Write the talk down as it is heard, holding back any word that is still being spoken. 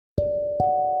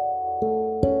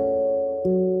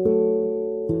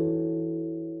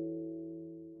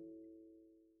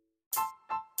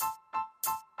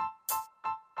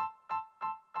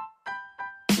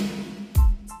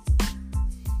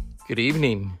Good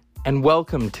evening, and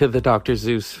welcome to the Dr.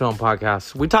 Zeus Film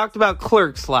Podcast. We talked about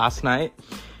Clerks last night,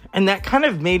 and that kind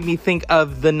of made me think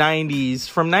of the 90s.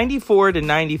 From 94 to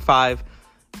 95,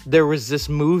 there was this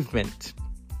movement.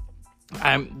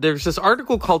 There's this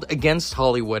article called Against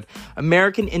Hollywood,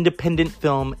 American Independent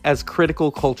Film as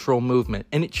Critical Cultural Movement,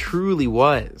 and it truly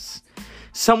was.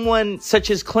 Someone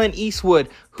such as Clint Eastwood,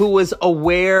 who was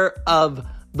aware of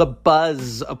the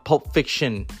buzz of Pulp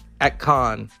Fiction at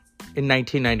Cannes in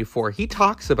 1994, he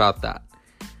talks about that.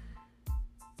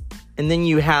 And then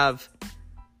you have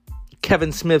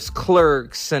Kevin Smith's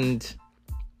Clerks, and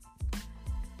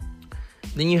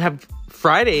then you have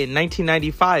Friday in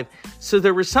 1995. So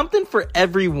there was something for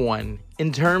everyone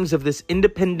in terms of this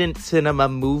independent cinema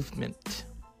movement.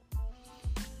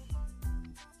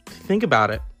 Think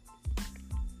about it.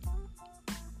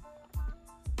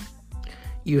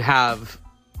 You have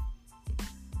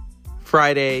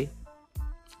Friday,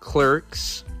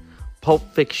 Clerks, Pulp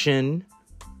Fiction.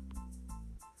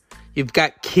 You've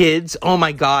got Kids. Oh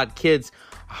my God, Kids.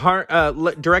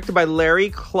 Directed by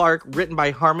Larry Clark, written by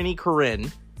Harmony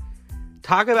Korine.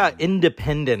 Talk about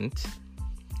independent.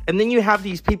 And then you have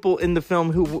these people in the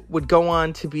film who would go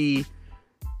on to be,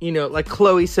 like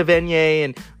Chloe Sevigny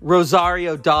and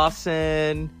Rosario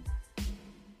Dawson.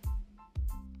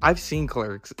 I've seen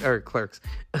Clerks.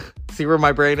 See where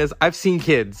my brain is? I've seen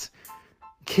Kids.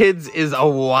 Kids is a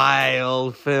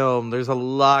wild film. There's a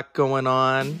lot going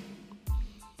on.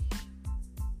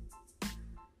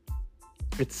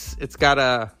 It's got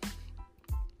a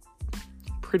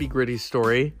pretty gritty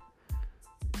story.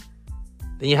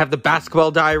 Then you have The Basketball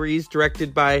Diaries,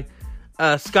 directed by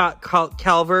Scott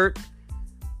Calvert.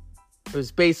 It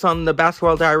was based on The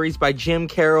Basketball Diaries by Jim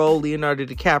Carroll, Leonardo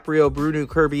DiCaprio, Bruno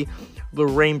Kirby,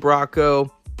 Lorraine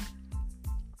Bracco,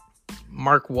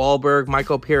 Mark Wahlberg,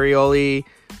 Michael Imperioli,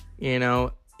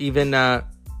 even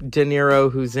De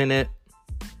Niro, who's in it.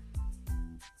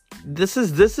 This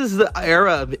is the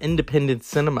era of independent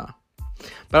cinema.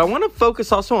 But I want to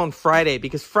focus also on Friday,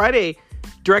 because Friday,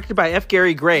 directed by F.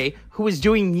 Gary Gray, who was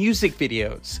doing music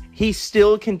videos. He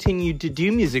still continued to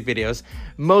do music videos.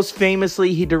 Most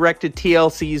famously, he directed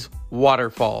TLC's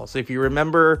Waterfalls. If you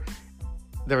remember,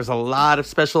 there was a lot of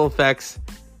special effects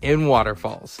in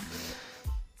Waterfalls.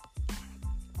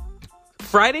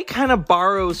 Friday kind of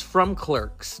borrows from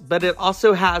Clerks, but it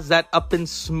also has that Up in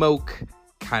Smoke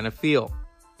kind of feel.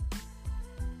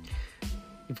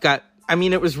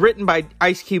 It was written by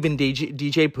Ice Cube and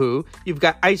DJ Pooh. You've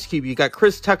got Ice Cube, you got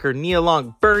Chris Tucker, Nia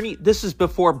Long, Bernie. This is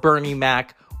before Bernie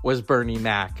Mac was Bernie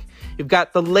Mac. You've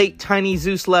got the late Tiny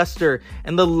Zeus Lester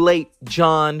and the late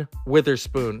John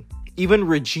Witherspoon. Even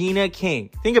Regina King.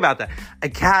 Think about that.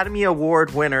 Academy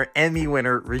Award winner, Emmy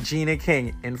winner, Regina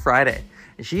King in Friday.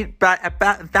 At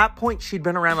that point, she'd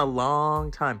been around a long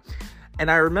time.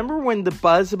 And I remember when the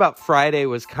buzz about Friday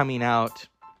was coming out,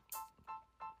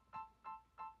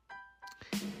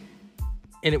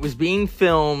 and it was being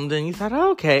filmed, and you thought,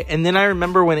 oh, okay. And then I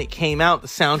remember when it came out, the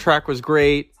soundtrack was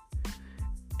great.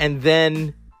 And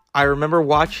then I remember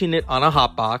watching it on a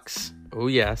hotbox. Oh,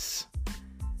 yes.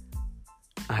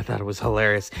 I thought it was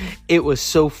hilarious. It was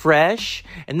so fresh.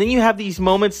 And then you have these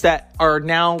moments that are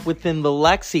now within the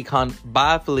lexicon.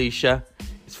 Bye, Felicia.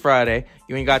 It's Friday.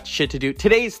 You ain't got shit to do.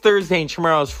 Today's Thursday and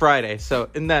tomorrow's Friday. So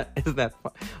isn't that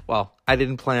fun? Well, I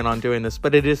didn't plan on doing this,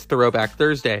 but it is Throwback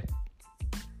Thursday.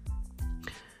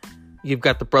 You've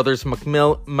got the Brothers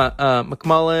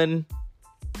McMullen,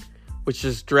 which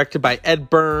is directed by Ed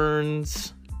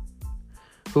Burns,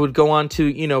 who would go on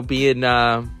to, be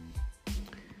in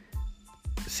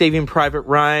Saving Private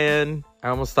Ryan. I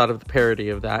almost thought of the parody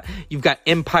of that. You've got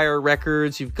Empire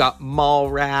Records. You've got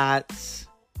Mallrats.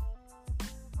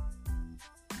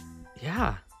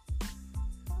 Yeah.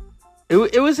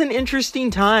 It was an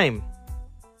interesting time.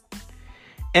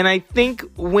 And I think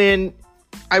when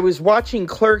I was watching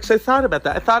Clerks, I thought about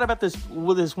that. I thought about this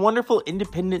wonderful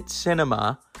independent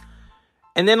cinema.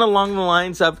 And then along the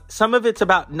lines of, some of it's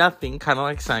about nothing, kind of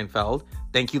like Seinfeld.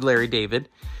 Thank you, Larry David.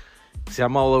 See,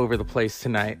 I'm all over the place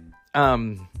tonight.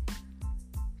 But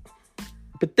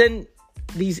then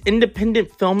these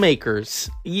independent filmmakers,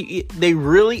 they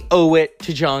really owe it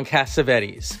to John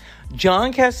Cassavetes.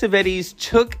 John Cassavetes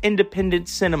took independent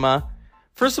cinema.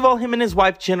 First of all, him and his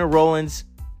wife, Jenna Rollins,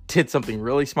 did something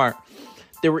really smart.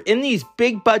 They were in these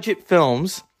big budget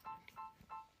films,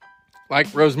 like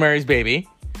Rosemary's Baby,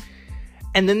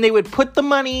 and then they would put the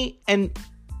money and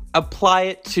apply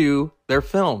it to their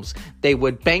films. They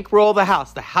would bankroll the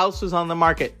house. The house was on the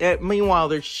market. Meanwhile,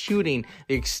 they're shooting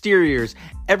the exteriors,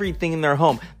 everything in their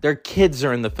home. Their kids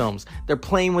are in the films. They're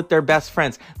playing with their best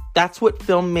friends. That's what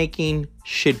filmmaking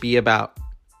should be about.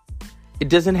 It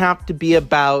doesn't have to be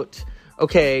about,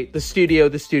 okay, the studio.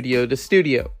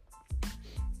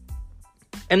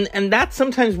 And that's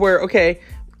sometimes where, okay,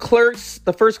 Clerks,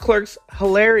 the first Clerks,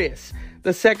 hilarious.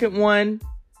 The second one,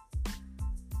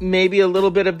 maybe a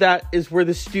little bit of that is where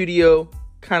the studio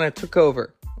kind of took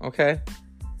over, okay?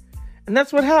 And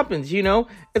that's what happens, you know?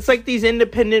 It's like these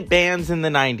independent bands in the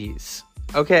 90s,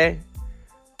 okay?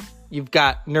 You've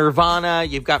got Nirvana,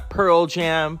 you've got Pearl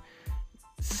Jam,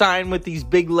 signed with these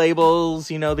big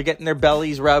labels, you know, they're getting their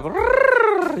bellies rubbed.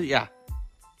 Yeah.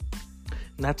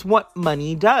 And that's what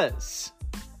money does.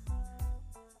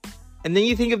 And then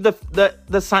you think of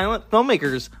the silent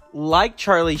filmmakers like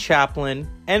Charlie Chaplin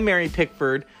and Mary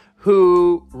Pickford,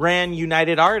 who ran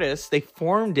United Artists. They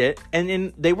formed it,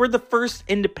 and they were the first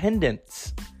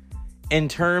independents in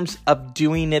terms of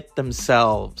doing it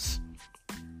themselves.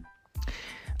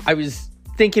 I was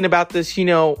thinking about this, you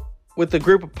know, with a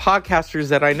group of podcasters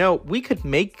that I know. We could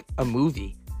make a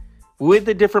movie with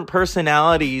the different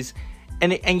personalities,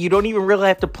 and you don't even really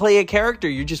have to play a character.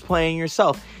 You're just playing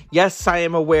yourself. Yes, I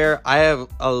am aware I have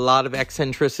a lot of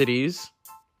eccentricities.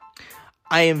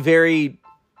 I am very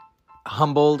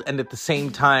humbled and at the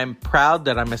same time proud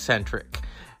that I'm eccentric.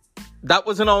 That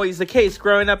wasn't always the case.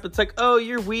 Growing up, it's like, oh,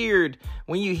 you're weird.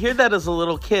 When you hear that as a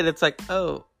little kid, it's like,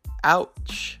 oh,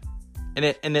 ouch. And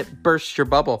it bursts your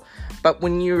bubble. But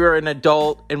when you're an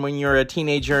adult and when you're a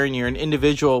teenager and you're an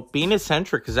individual, being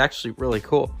eccentric is actually really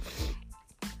cool.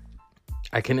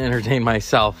 I can entertain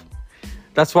myself.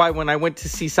 That's why when I went to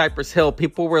see Cypress Hill,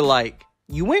 people were like,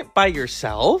 you went by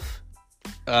yourself?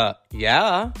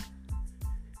 Yeah.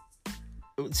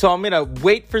 So I'm going to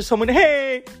wait for someone,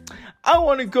 hey, I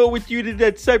want to go with you to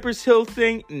that Cypress Hill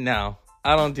thing. No,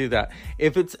 I don't do that.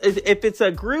 If it's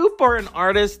a group or an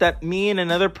artist that me and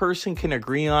another person can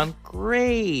agree on,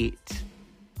 great.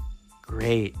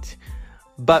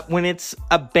 But when it's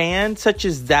a band such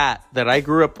as that I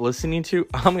grew up listening to,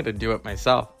 I'm going to do it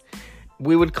myself.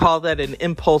 We would call that an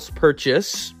impulse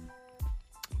purchase,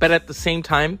 but at the same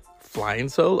time, flying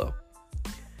solo.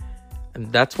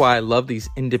 And that's why I love these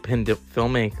independent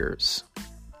filmmakers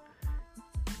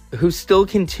who still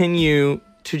continue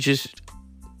to just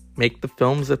make the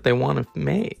films that they want to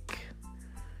make.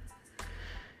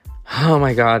 Oh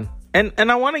my God. And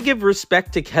I want to give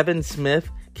respect to Kevin Smith.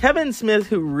 Kevin Smith,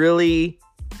 who really...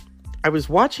 I was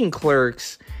watching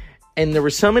Clerks, and there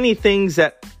were so many things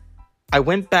that I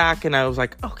went back and I was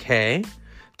like, okay,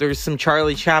 there's some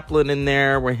Charlie Chaplin in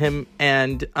there where him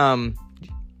and,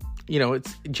 you know,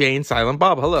 it's Jay and Silent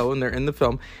Bob, hello, and they're in the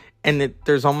film. And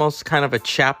there's almost kind of a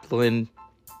Chaplin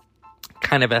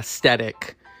kind of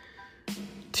aesthetic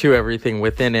to everything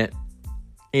within it.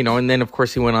 You know, and then, of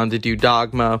course, he went on to do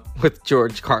Dogma with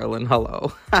George Carlin,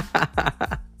 hello.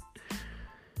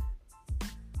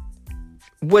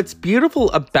 What's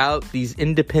beautiful about these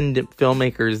independent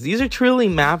filmmakers, these are truly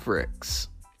mavericks.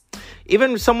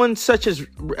 Even someone such as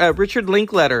Richard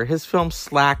Linklater, his film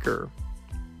Slacker.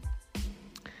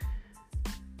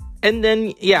 And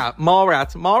then, yeah,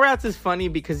 Mallrats. Mallrats is funny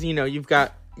because, you know, you've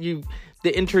got the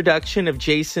introduction of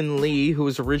Jason Lee, who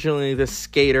was originally the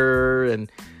skater,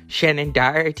 and Shannon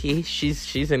Doherty.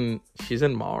 She's in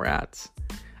Mallrats.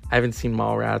 I haven't seen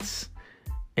Mallrats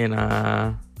in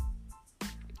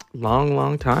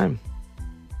long time.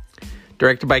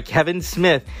 Directed by Kevin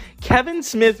Smith. Kevin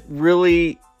Smith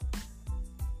really,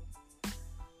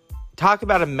 talk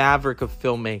about a maverick of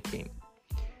filmmaking.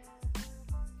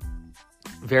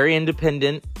 Very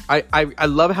independent. I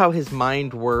love how his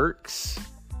mind works.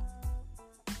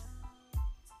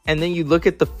 And then you look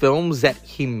at the films that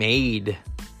he made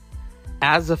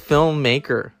as a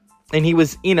filmmaker. And he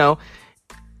was, you know,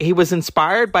 he was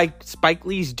inspired by Spike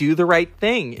Lee's Do the Right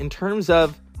Thing in terms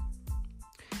of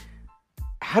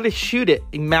how to shoot it.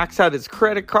 He maxed out his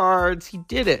credit cards. He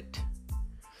did it.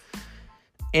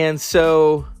 And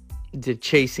so did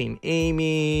Chasing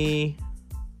Amy.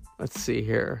 Let's see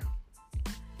here.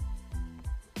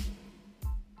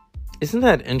 Isn't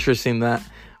that interesting that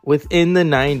within the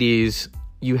 90s,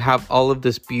 you have all of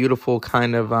this beautiful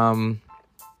kind of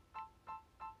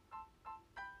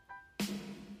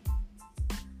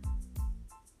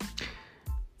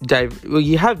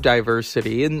you have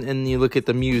diversity, and you look at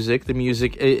the music,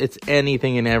 it's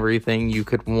anything and everything you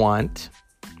could want.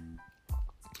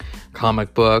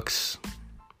 Comic books.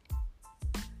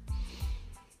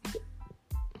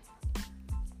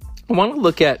 I want to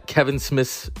look at Kevin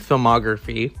Smith's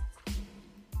filmography.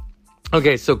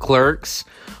 Okay, so Clerks,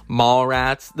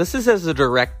 Mallrats. This is as a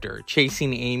director.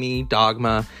 Chasing Amy,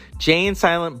 Dogma, Jay and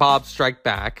Silent Bob Strike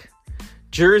Back,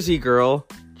 Jersey Girl,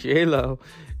 J-Lo,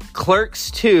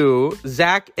 Clerks 2,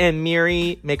 Zach and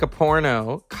Miri Make a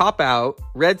Porno, Cop Out,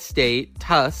 Red State,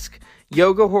 Tusk,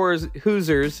 Yoga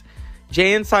Hoosers,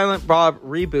 Jay and Silent Bob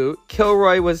Reboot,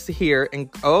 Kilroy Was Here,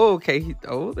 and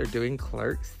they're doing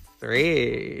Clerks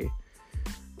 3.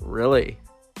 Really?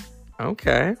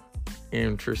 Okay.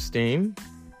 Interesting.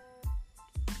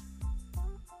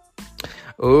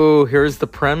 Oh, here's the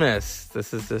premise.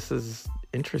 This is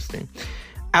interesting.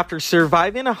 After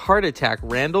surviving a heart attack,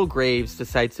 Randall Graves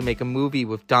decides to make a movie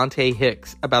with Dante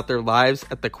Hicks about their lives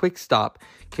at the Quick Stop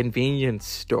convenience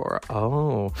store.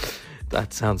 Oh,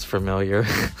 that sounds familiar.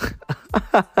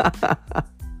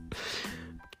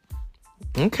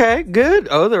 Okay, good.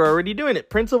 Oh, they're already doing it.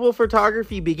 Principal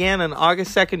photography began on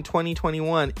August 2nd,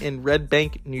 2021 in Red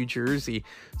Bank, New Jersey.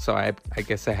 So I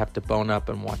guess I have to bone up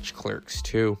and watch Clerks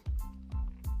 2.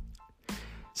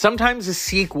 Sometimes a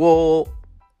sequel,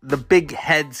 the big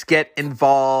heads get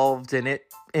involved and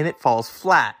it falls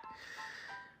flat.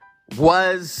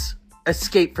 Was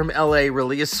Escape from LA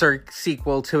really a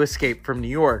sequel to Escape from New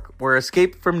York? Where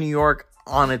Escape from New York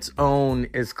on its own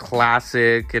is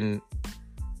classic and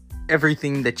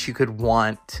everything that you could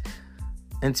want.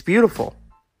 And it's beautiful.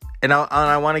 And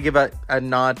I want to give a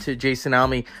nod to Jason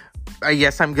Alme.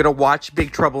 Yes, I'm going to watch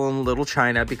Big Trouble in Little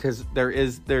China because there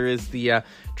is the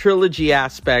trilogy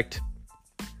aspect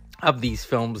of these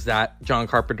films that John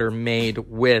Carpenter made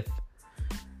with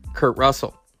Kurt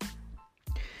Russell.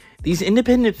 These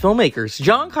independent filmmakers.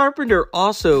 John Carpenter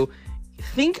also,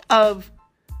 think of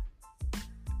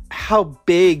how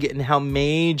big and how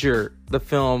major the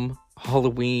film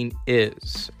Halloween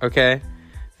is, okay?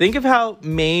 Think of how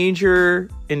major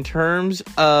in terms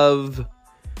of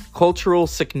cultural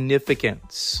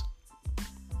significance.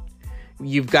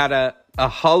 You've got a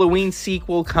Halloween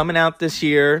sequel coming out this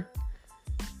year.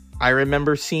 I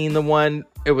remember seeing the one,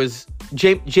 it was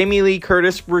Jamie Lee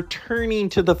Curtis returning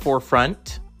to the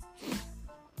forefront.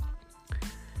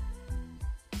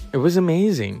 It was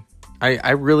amazing.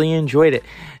 I really enjoyed it.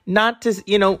 Not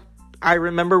to, I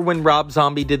remember when Rob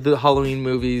Zombie did the Halloween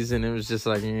movies and it was just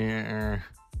like,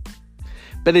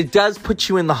 But it does put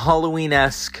you in the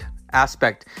Halloween-esque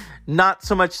aspect. Not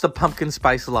so much the pumpkin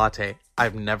spice latte.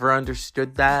 I've never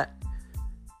understood that.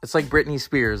 It's like Britney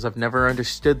Spears. I've never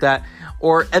understood that.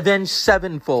 Or Avenged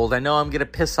Sevenfold. I know I'm going to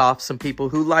piss off some people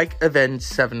who like Avenged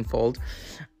Sevenfold.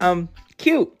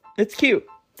 Cute. It's cute.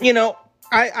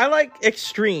 I like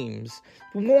extremes.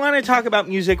 If we want to talk about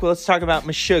music, let's talk about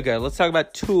Meshuggah. Let's talk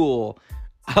about Tool.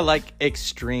 I like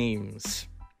extremes.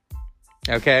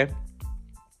 Okay?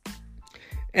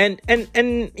 And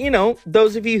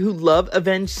those of you who love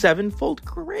Avenged Sevenfold,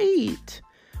 great.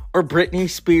 Or Britney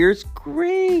Spears,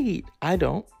 great. I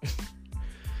don't.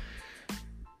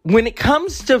 When it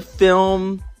comes to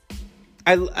film,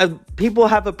 people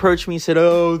have approached me and said,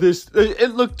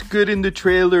 it looked good in the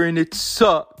trailer and it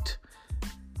sucked.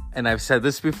 And I've said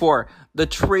this before. The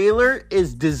trailer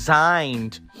is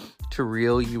designed to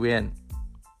reel you in.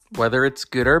 Whether it's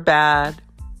good or bad,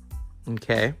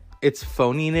 okay? It's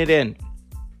phoning it in.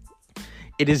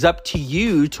 It is up to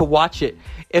you to watch it.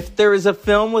 If there is a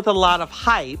film with a lot of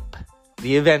hype,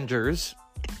 The Avengers,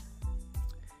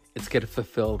 it's going to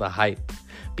fulfill the hype.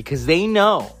 Because they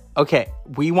know, okay,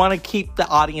 we want to keep the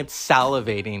audience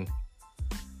salivating.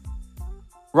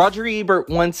 Roger Ebert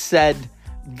once said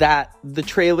that the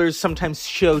trailers sometimes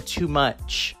show too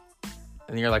much.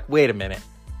 And you're like, wait a minute.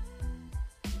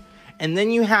 And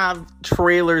then you have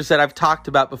trailers that I've talked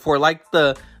about before, like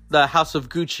the House of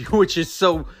Gucci, which is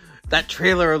so... That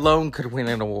trailer alone could win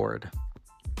an award.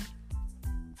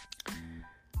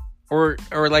 Or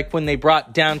like when they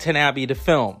brought Downton Abbey to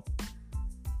film.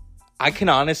 I can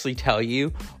honestly tell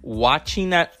you,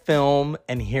 watching that film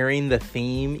and hearing the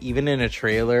theme, even in a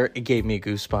trailer, it gave me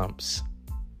goosebumps.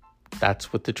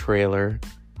 That's what the trailer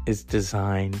is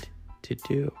designed to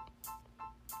do.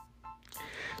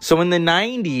 So in the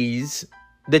 90s,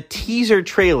 the teaser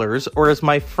trailers, or as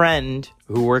my friend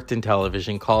who worked in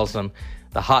television calls them,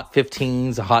 the Hot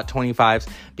 15s, the Hot 25s,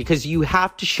 because you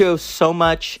have to show so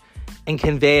much and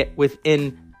convey it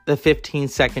within the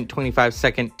 15-second,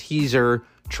 25-second teaser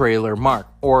trailer mark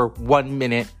or 1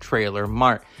 minute trailer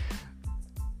mark.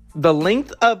 The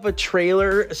length of a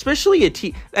trailer, especially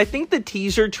I think the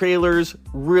teaser trailers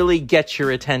really get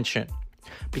your attention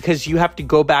because you have to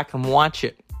go back and watch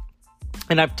it.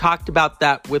 And I've talked about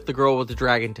that with The Girl with the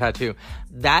Dragon Tattoo.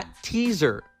 That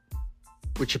teaser,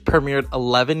 which premiered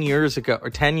 11 years ago or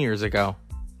 10 years ago,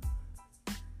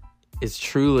 is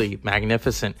truly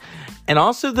magnificent. And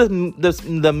also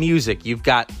the music. You've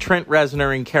got Trent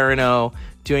Reznor and Karen O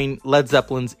doing Led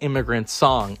Zeppelin's Immigrant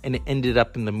Song, and it ended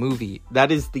up in the movie.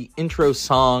 That is the intro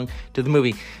song to the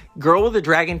movie. Girl with a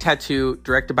Dragon Tattoo,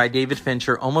 directed by David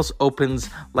Fincher, almost opens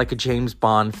like a James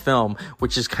Bond film,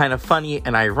 which is kind of funny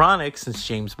and ironic since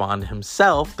James Bond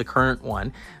himself, the current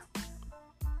one,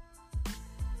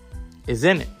 is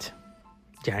in it.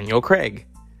 Daniel Craig.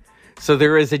 So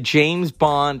there is a James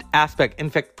Bond aspect. In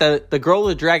fact, the Girl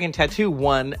with the Dragon Tattoo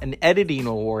won an editing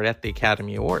award at the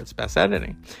Academy Awards, Best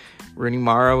Editing. Rooney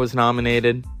Mara was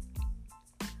nominated.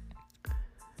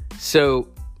 So,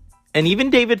 and even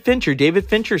David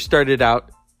Fincher started out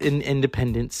in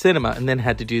independent cinema and then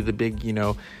had to do the big,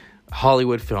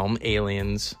 Hollywood film,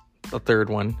 Aliens, the third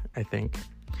one, I think.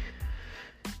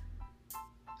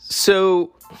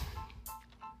 So,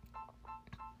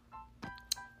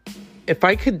 if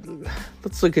I could,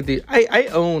 let's look at these. I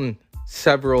own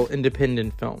several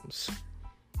independent films,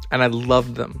 and I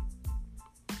love them.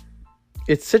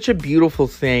 It's such a beautiful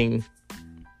thing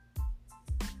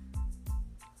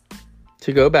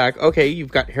to go back. Okay,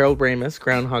 you've got Harold Ramis,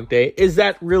 Groundhog Day. Is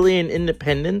that really an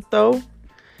independent, though?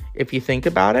 If you think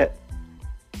about it.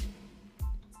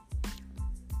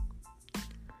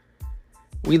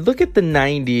 We look at the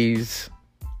 90s,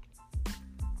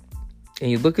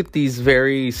 and you look at these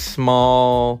very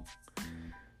small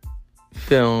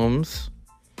films.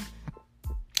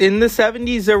 In the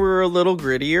 70s, they were a little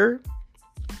grittier.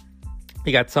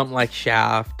 You got something like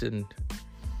Shaft and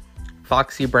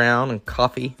Foxy Brown and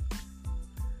Coffee.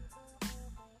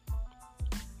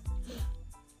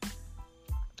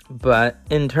 But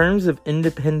in terms of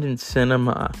independent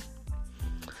cinema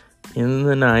in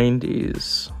the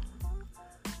 90s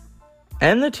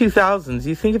and the 2000s,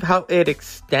 you think of how it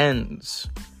extends.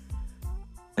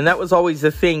 And that was always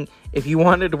the thing. If you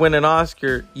wanted to win an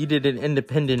Oscar, you did an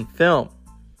independent film.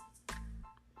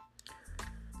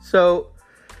 So,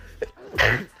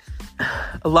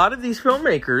 a lot of these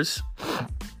filmmakers,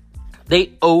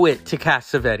 they owe it to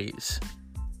Cassavetes.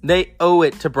 They owe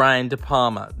it to Brian De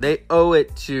Palma. They owe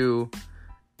it to...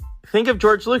 Think of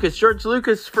George Lucas. George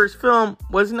Lucas' first film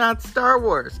was not Star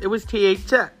Wars. It was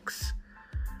THX.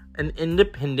 An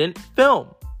independent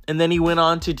film. And then he went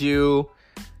on to do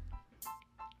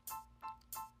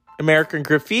American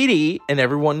Graffiti, and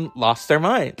everyone lost their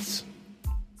minds.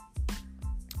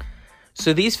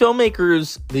 So these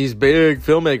filmmakers, these big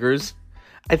filmmakers,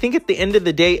 I think at the end of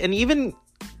the day, and even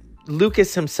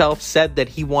Lucas himself said that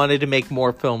he wanted to make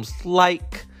more films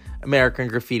like American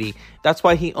Graffiti. That's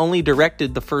why he only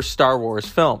directed the first Star Wars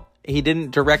film. He didn't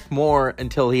direct more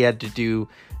until he had to do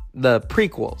the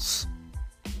prequels.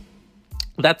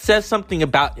 That says something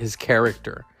about his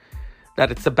character. That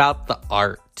it's about the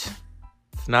art.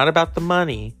 It's not about the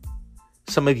money.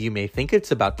 Some of you may think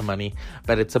it's about the money,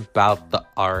 but it's about the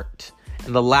art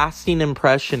and the lasting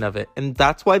impression of it. And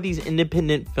that's why these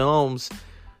independent films,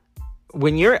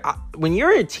 when you're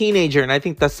a teenager, and I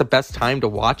think that's the best time to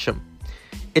watch them,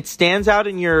 it stands out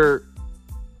in your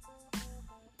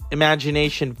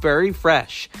imagination very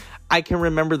fresh. I can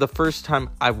remember the first time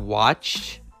I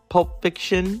watched Pulp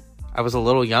Fiction. I was a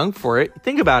little young for it.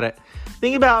 Think about it.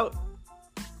 Think about,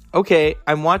 okay,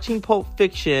 I'm watching Pulp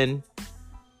Fiction,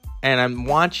 and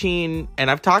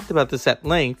I've talked about this at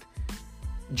length,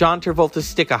 John Travolta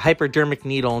stick a hypodermic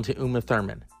needle into Uma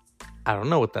Thurman. I don't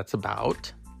know what that's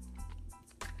about.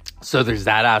 So there's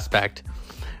that aspect.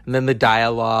 And then the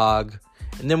dialogue.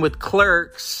 And then with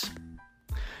Clerks,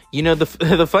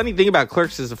 the funny thing about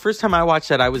Clerks is the first time I watched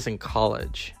that, I was in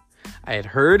college. I had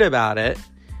heard about it.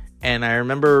 And I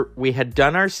remember we had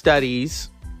done our studies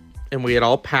and we had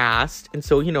all passed. And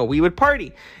so, we would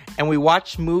party. And we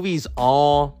watched movies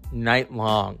all night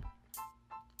long.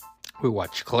 We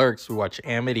watched Clerks. We watched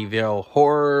Amityville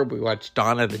Horror. We watched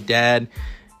Dawn of the Dead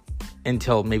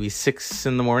until maybe 6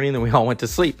 a.m. Then we all went to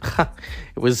sleep.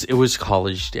 It was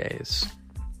college days.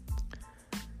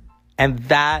 And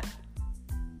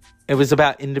it was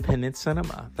about independent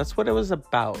cinema. That's what it was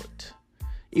about.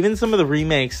 Even some of the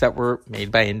remakes that were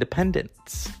made by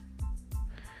independents.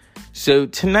 So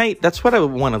tonight, that's what I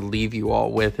want to leave you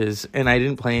all with and I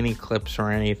didn't play any clips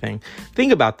or anything.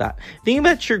 Think about that. Think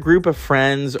about your group of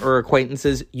friends or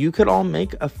acquaintances. You could all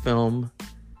make a film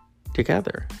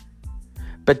together.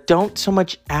 But don't so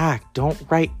much act. Don't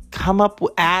write. Come up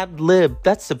with ad lib.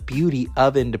 That's the beauty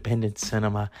of independent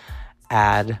cinema.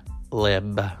 Ad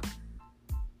lib.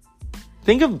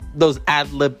 Think of those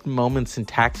ad lib moments in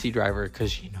Taxi Driver,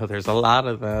 because there's a lot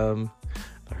of them.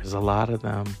 There's a lot of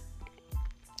them.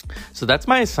 So that's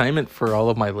my assignment for all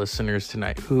of my listeners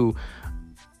tonight who,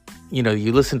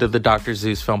 you listen to the Dr.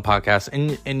 Zeus Film Podcast,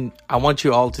 and I want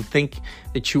you all to think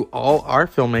that you all are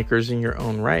filmmakers in your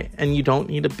own right, and you don't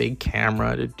need a big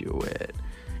camera to do it.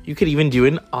 You could even do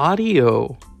an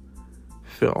audio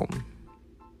film.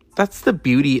 that's the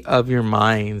beauty of your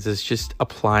minds, is just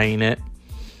applying it.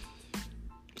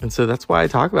 And so that's why I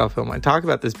talk about film. I talk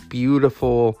about this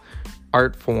beautiful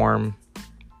art form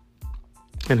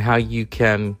and how you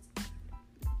can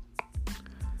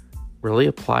really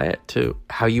apply it to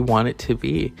how you want it to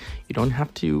be. You don't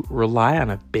have to rely on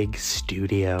a big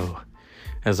studio.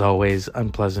 As always,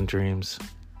 unpleasant dreams.